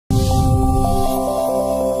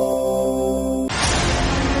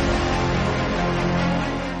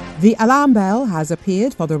The alarm bell has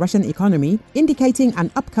appeared for the Russian economy, indicating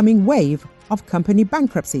an upcoming wave of company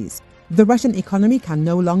bankruptcies. The Russian economy can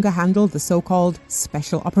no longer handle the so-called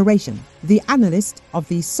special operation. The analyst of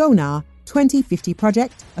the Sonar 2050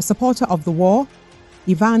 project, a supporter of the war,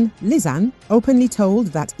 Lizan, openly told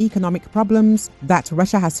that economic problems that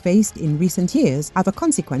Russia has faced in recent years are the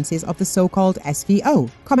consequences of the so-called SVO.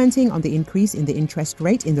 Commenting on the increase in the interest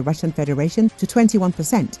rate in the Russian Federation to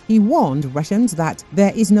 21%, he warned Russians that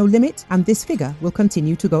there is no limit and this figure will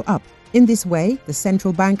continue to go up. In this way, the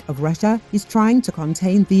Central Bank of Russia is trying to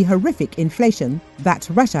contain the horrific inflation that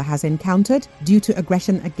Russia has encountered due to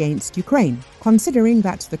aggression against Ukraine. Considering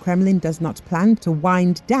that the Kremlin does not plan to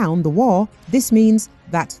wind down the war, this means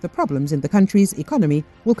that the problems in the country's economy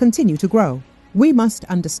will continue to grow. We must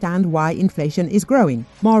understand why inflation is growing.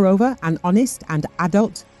 Moreover, an honest and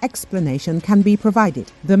adult explanation can be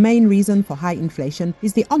provided. The main reason for high inflation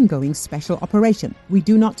is the ongoing special operation. We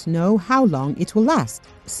do not know how long it will last.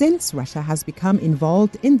 Since Russia has become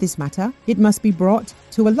involved in this matter, it must be brought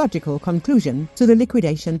to a logical conclusion to the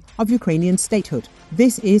liquidation of Ukrainian statehood.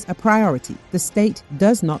 This is a priority. The state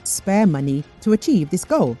does not spare money to achieve this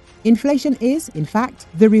goal. Inflation is, in fact,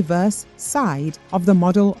 the reverse side of the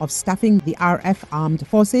model of staffing the RF armed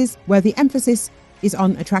forces, where the emphasis is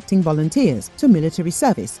on attracting volunteers to military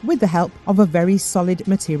service with the help of a very solid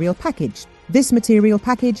material package. This material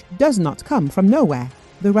package does not come from nowhere,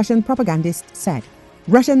 the Russian propagandist said.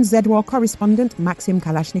 Russian Z-War correspondent Maxim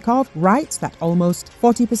Kalashnikov writes that almost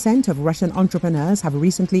 40% of Russian entrepreneurs have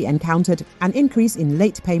recently encountered an increase in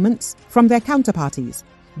late payments from their counterparties.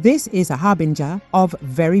 This is a harbinger of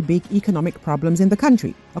very big economic problems in the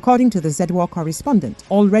country. According to the Z-War correspondent,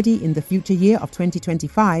 already in the future year of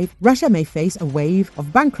 2025, Russia may face a wave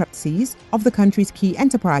of bankruptcies of the country's key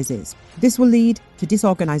enterprises. This will lead to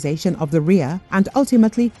disorganization of the rear and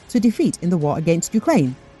ultimately to defeat in the war against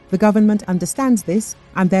Ukraine. The government understands this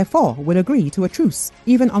and therefore will agree to a truce,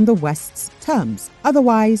 even on the West's terms.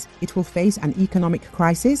 Otherwise, it will face an economic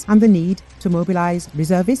crisis and the need to mobilize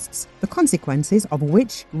reservists, the consequences of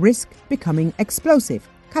which risk becoming explosive,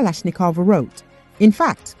 Kalashnikov wrote. In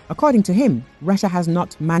fact, according to him, Russia has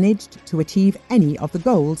not managed to achieve any of the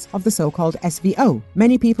goals of the so-called SVO.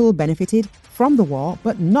 Many people benefited from the war,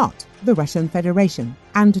 but not the Russian Federation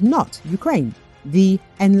and not Ukraine, the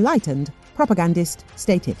enlightened propagandist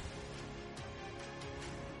stated.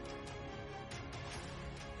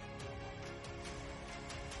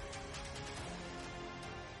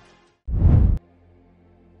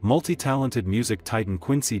 Multi-talented music titan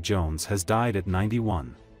Quincy Jones has died at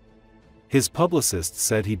 91. His publicists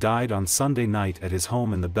said he died on Sunday night at his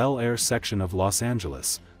home in the Bel Air section of Los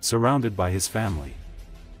Angeles, surrounded by his family.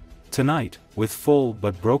 Tonight, with full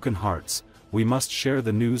but broken hearts, we must share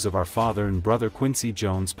the news of our father and brother Quincy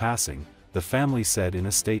Jones passing, the family said in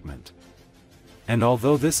a statement. And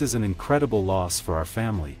although this is an incredible loss for our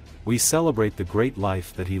family, we celebrate the great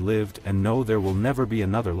life that he lived and know there will never be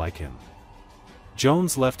another like him.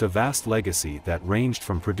 Jones left a vast legacy that ranged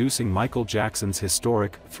from producing Michael Jackson's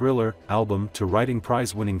historic Thriller album to writing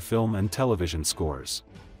prize-winning film and television scores.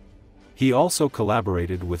 He also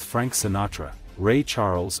collaborated with Frank Sinatra, Ray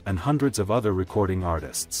Charles and hundreds of other recording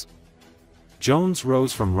artists. Jones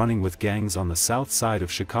rose from running with gangs on the south side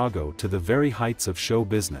of Chicago to the very heights of show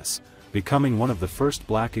business, becoming one of the first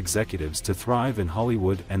black executives to thrive in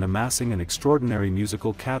Hollywood and amassing an extraordinary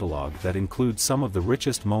musical catalog that includes some of the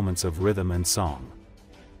richest moments of rhythm and song.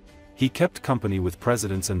 He kept company with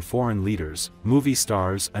presidents and foreign leaders, movie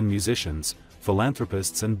stars and musicians,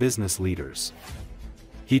 philanthropists and business leaders.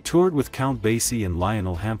 He toured with Count Basie and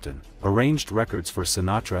Lionel Hampton, arranged records for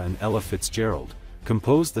Sinatra and Ella Fitzgerald,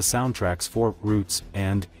 composed the soundtracks for Roots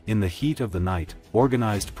and, in the heat of the night,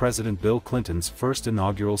 organized President Bill Clinton's first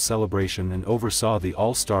inaugural celebration and oversaw the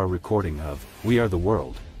all-star recording of We Are the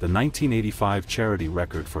World, the 1985 charity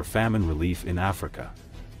record for famine relief in Africa.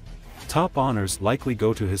 Top honors likely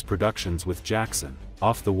go to his productions with Jackson.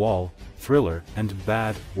 Off the Wall, Thriller, and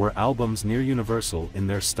Bad were albums near universal in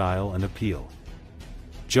their style and appeal.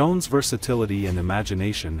 Jones' versatility and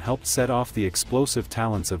imagination helped set off the explosive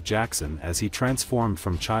talents of Jackson as he transformed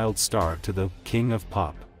from child star to the king of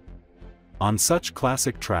pop. On such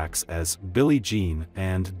classic tracks as Billie Jean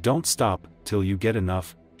and Don't Stop Till You Get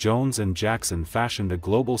Enough, Jones and Jackson fashioned a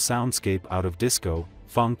global soundscape out of disco,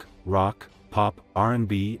 funk, rock, pop,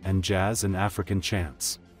 R&B, and jazz and African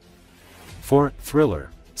chants. For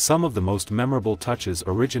Thriller, some of the most memorable touches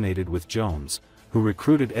originated with Jones, who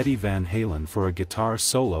recruited Eddie Van Halen for a guitar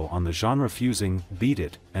solo on the genre-fusing Beat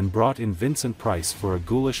It and brought in Vincent Price for a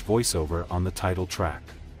ghoulish voiceover on the title track.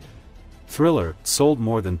 Thriller sold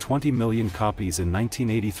more than 20 million copies in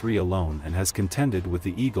 1983 alone and has contended with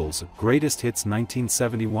the Eagles' Greatest Hits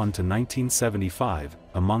 1971 to 1975,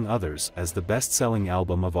 among others, as the best-selling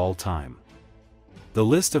album of all time. The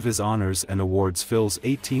list of his honors and awards fills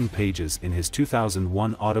 18 pages in his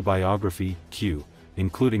 2001 autobiography, Q,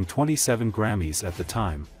 including 27 Grammys at the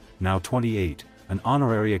time, now 28, an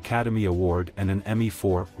honorary Academy Award and an Emmy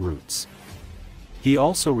for Roots. He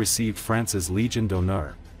also received France's Légion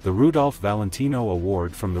d'honneur, the Rudolph Valentino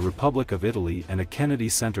Award from the Republic of Italy and a Kennedy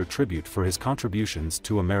Center tribute for his contributions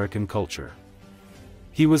to American culture.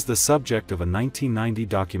 He was the subject of a 1990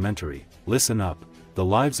 documentary, Listen Up, The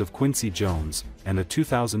Lives of Quincy Jones, and a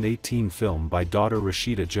 2018 film by daughter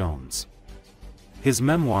Rashida Jones. His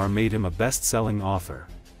memoir made him a best-selling author.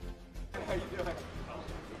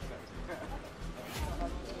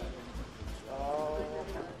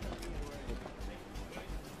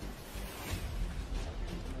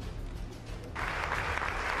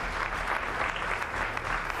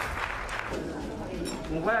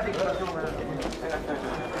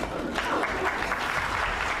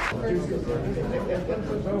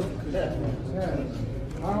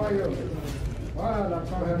 How are you? Well, I'm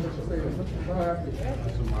so happy to see you. So happy.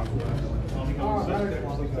 Oh, very good.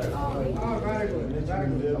 Oh, very good. Very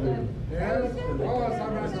good. Yes? Oh,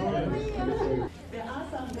 somebody's There are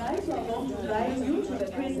some guys who are going to drive you to the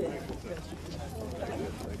prison.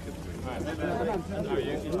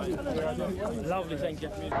 Lovely, thank you.